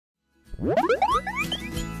第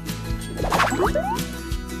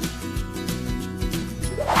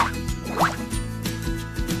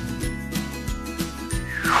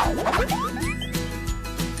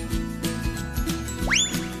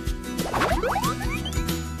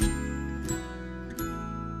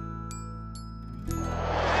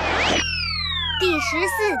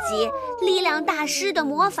14集，力量大师的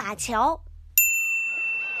魔法球。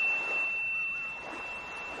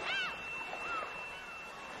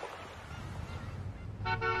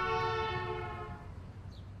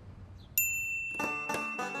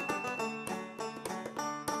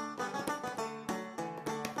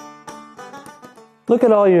Look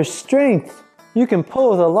at all your strength. You can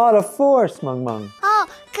pull with a lot of force, Meng Meng. 哦，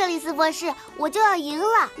克里斯博士，我就要赢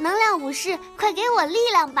了！能量武士，快给我力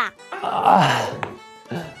量吧！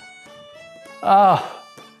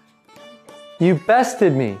 You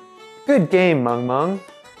bested me. Good game, Meng Meng.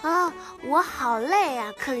 啊，我好累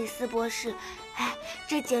啊，克里斯博士。哎，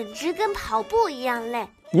这简直跟跑步一样累。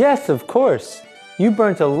 Yes, of course. You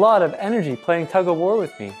burnt a lot of energy playing tug of war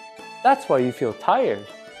with me. That's why you feel tired.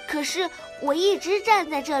 可是我一直站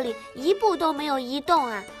在这里，一步都没有移动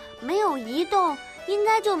啊！没有移动，应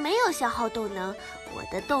该就没有消耗动能。我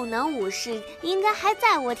的动能武士应该还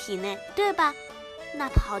在我体内，对吧？那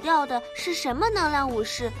跑掉的是什么能量武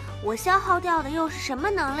士？我消耗掉的又是什么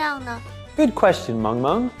能量呢？ Good question, Meng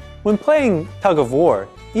Meng. When playing tug of war,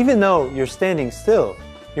 even though you're standing still,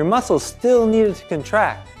 your muscles still needed to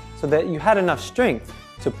contract so that you had enough strength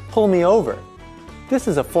to pull me over. This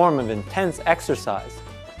is a form of intense exercise.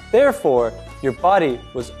 Therefore, your body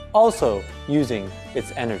was also using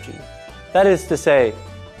its energy. That is to say,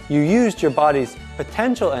 you used your body's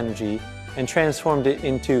potential energy and transformed it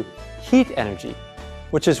into heat energy,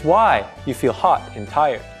 which is why you feel hot and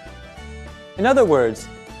tired. In other words,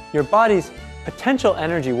 your body's potential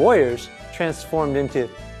energy warriors transformed into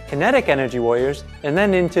kinetic energy warriors and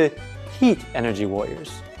then into heat energy warriors.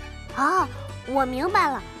 哦，我明白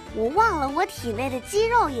了，我忘了我体内的肌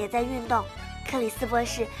肉也在运动。克里斯博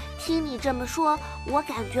士，听你这么说，我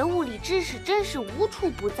感觉物理知识真是无处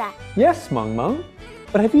不在。 Yes, Meng Meng.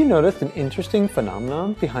 But have you noticed an interesting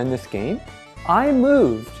phenomenon behind this game? I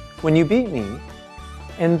moved when you beat me,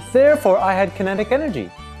 and therefore I had kinetic energy.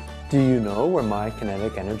 Do you know where my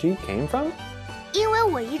kinetic energy came from? 因为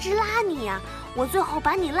我一直拉你呀，我最后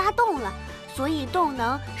把你拉动了，所以动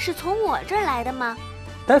能是从我这儿来的吗？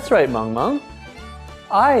 That's right, Meng Meng.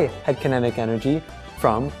 I had kinetic energy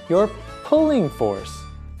from your pulling force.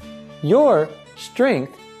 Your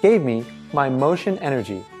strength gave me my motion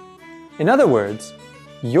energy. In other words,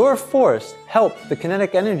 your force helped the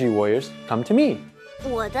kinetic energy warriors come to me.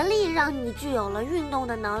 我的力让你具有了运动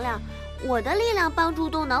的能量，我的力量帮助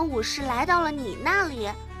动能武士来到了你那里。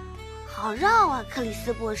好绕啊，克里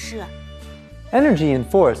斯博士。 Energy and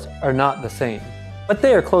force are not the same, but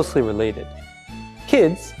they are closely related.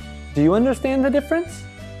 Kids, do you understand the difference?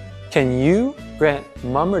 Can you grant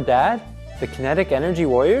Mom or Dad the kinetic energy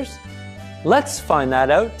warriors? Let's find that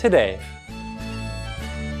out today.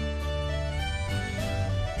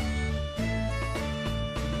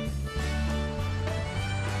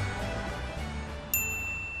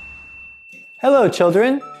 Hello,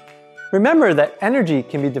 children. Remember that energy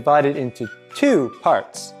can be divided into two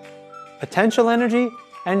parts: potential energy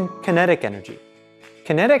and kinetic energy.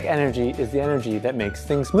 Kinetic energy is the energy that makes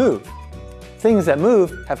things move. Things that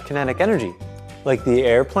move have kinetic energy, like the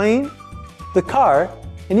airplane, the car,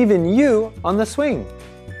 and even you on the swing.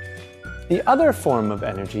 The other form of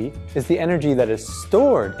energy is the energy that is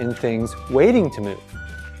stored in things waiting to move.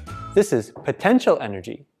 This is potential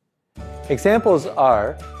energy. Examples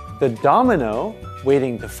are the domino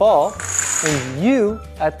waiting to fall and you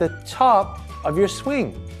at the top of your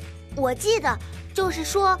swing. 我记得，就是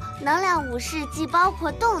说，能量武士既包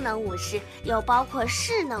括动能武士，又包括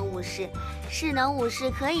势能武士。势能武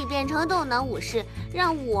士可以变成动能武士，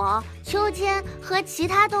让我、秋千和其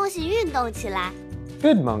他东西运动起来。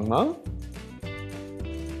 Good, Meng Meng.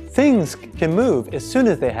 Things can move as soon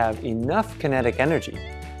as they have enough kinetic energy.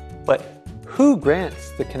 But who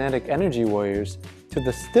grants the kinetic energy warriors to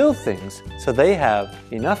the still things so they have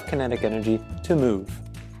enough kinetic energy to move?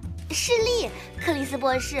 势力，克里斯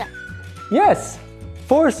博士。 Yes,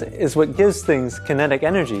 force is what gives things kinetic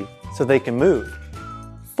energy so they can move.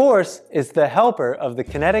 Force is the helper of the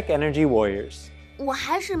kinetic energy warriors. 我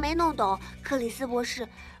还是没弄懂，克里斯博士。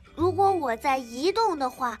如果我在移动的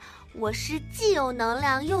话，我是既有能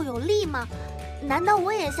量又有力吗？难道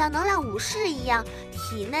我也像能量武士一样，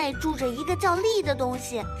体内住着一个叫力的东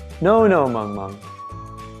西？ No, Meng Meng.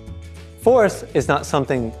 Force is not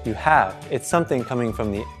something you have. It's something coming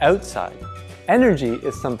from the outside. Energy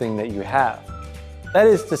is something that you have. That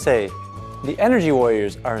is to say, the energy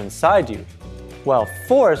warriors are inside you, while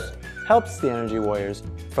force helps the energy warriors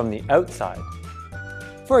from the outside.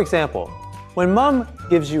 For example, when Mom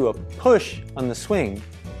gives you a push on the swing,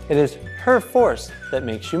 it is her force that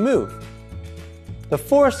makes you move. The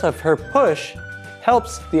force of her push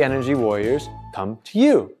helps the energy warriors come to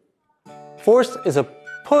you. Force is a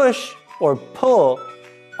push or pull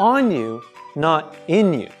on you, not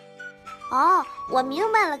in you. 哦，我明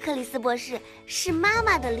白了，克里斯博士，是妈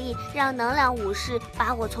妈的力让能量武士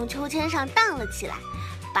把我从秋千上荡了起来。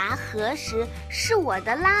拔河时是我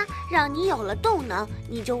的拉让你有了动能，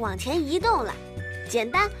你就往前移动了。简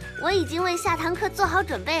单，我已经为下堂课做好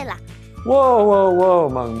准备了。Whoa, whoa, whoa,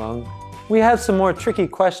 Meng Meng. We have some more tricky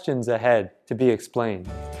questions ahead to be explained.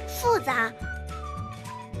 复杂。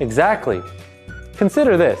Exactly.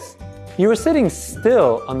 Consider this. You were sitting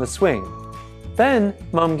still on the swing. Then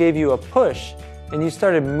Mom gave you a push and you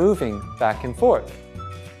started moving back and forth.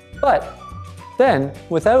 But then,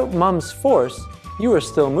 without Mom's force, you were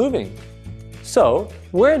still moving. So,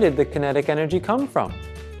 where did the kinetic energy come from?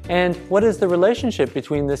 And what is the relationship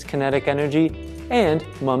between this kinetic energy and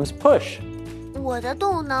Mom's push? 我的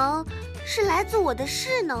动能是来自我的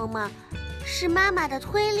势能吗？是妈妈的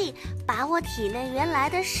推力把我体内原来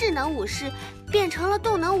的势能武士变成了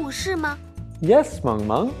动能武士吗？ Yes, Meng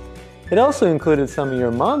Meng. It also included some of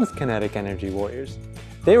your mom's kinetic energy warriors.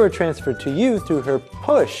 They were transferred to you through her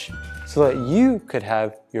push so that you could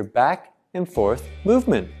have your back and forth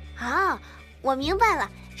movement. 啊，我明白了，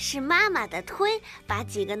是妈妈的推把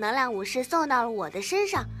几个能量武士送到了我的身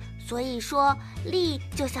上。所以说，力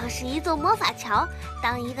就像是一座魔法桥。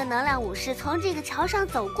当一个能量武士从这个桥上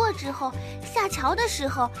走过之后，下桥的时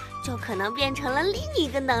候就可能变成了另一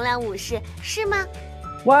个能量武士，是吗？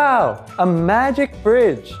 Wow, a magic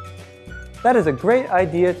bridge! That is a great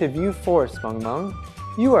idea to view force, Meng Meng.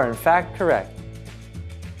 You are in fact correct.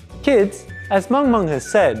 Kids, as Meng Meng has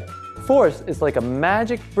said, force is like a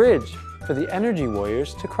magic bridge for the energy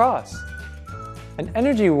warriors to cross. An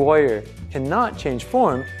energy warrior cannot change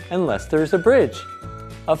form unless there is a bridge,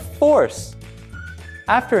 a force.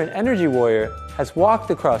 After an energy warrior has walked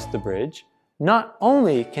across the bridge, not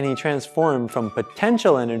only can he transform from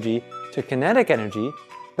potential energy to kinetic energy,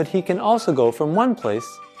 but he can also go from one place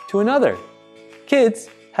to another. Kids,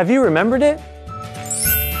 have you remembered it?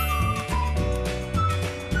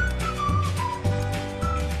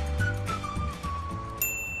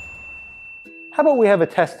 How about we have a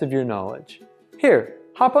test of your knowledge? Here,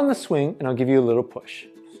 hop on the swing and I'll give you a little push.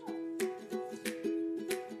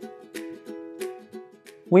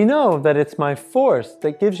 We know that it's my force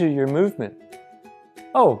that gives you your movement.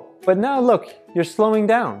 Oh, but now look, you're slowing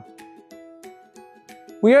down.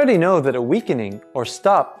 We already know that a weakening or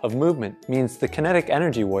stop of movement means the kinetic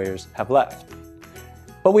energy warriors have left.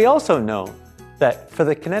 But we also know that for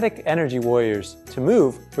the kinetic energy warriors to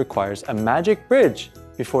move requires a magic bridge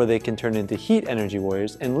before they can turn into heat energy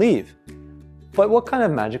warriors and leave. But what kind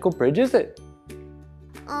of magical bridge is it?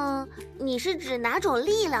 你是指哪种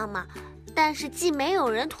力量吗？但是既没有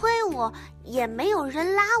人推我，也没有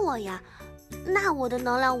人拉我呀。那我的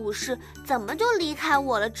能量武士怎么就离开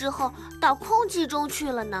我了之后到空气中去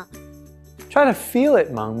了呢？ Try to feel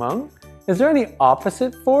it, Meng Meng. Is there any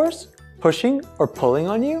opposite force pushing or pulling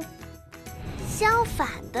on you? 相反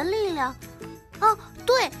的力量？哦，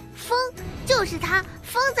对，风，就是它，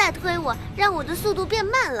风在推我，让我的速度变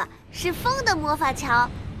慢了，是风的魔法桥。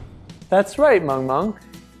 That's right, Meng Meng.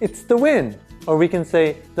 It's the wind, or we can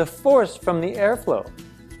say the force from the airflow.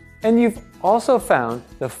 And you've also found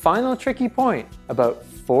the final tricky point about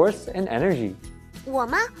force and energy. 我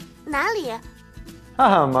吗？哪里？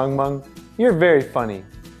 Haha, Meng Meng, you're very funny.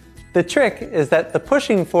 The trick is that the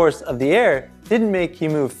pushing force of the air didn't make you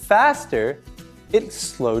move faster, it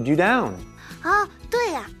slowed you down. 啊，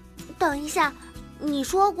对呀，等一下，你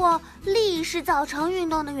说过力是造成运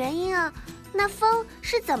动的原因啊，那风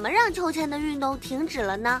是怎么让秋千的运动停止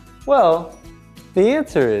了呢？ Well, the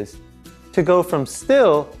answer is to go from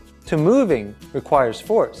still to moving requires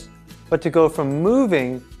force, but to go from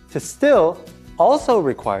moving to still also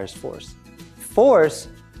requires force. Force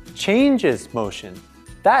changes motion.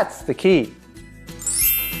 That's the key.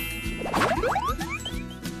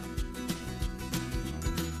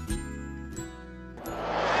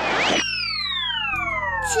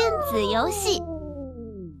 亲子游戏。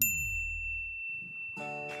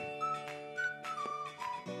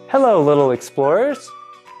 Hello, little explorers.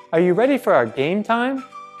 Are you ready for our game time?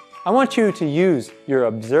 I want you to use your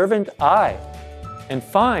observant eye and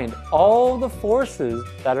find all the forces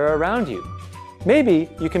that are around you. Maybe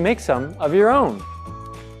you can make some of your own.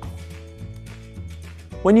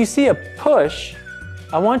 When you see a push,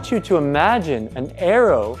 I want you to imagine an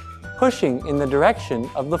arrow pushing in the direction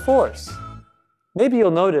of the force. Maybe you'll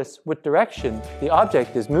notice what direction the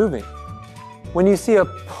object is moving. When you see a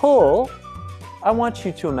pull, I want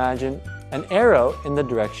you to imagine an arrow in the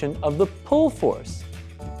direction of the pull force.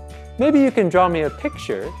 Maybe you can draw me a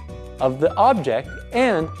picture of the object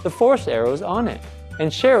and the force arrows on it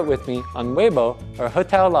and share it with me on Weibo or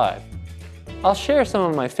Hotao Live. I'll share some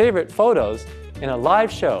of my favorite photos in a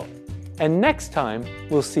live show, and next time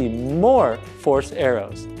we'll see more force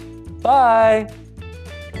arrows. Bye!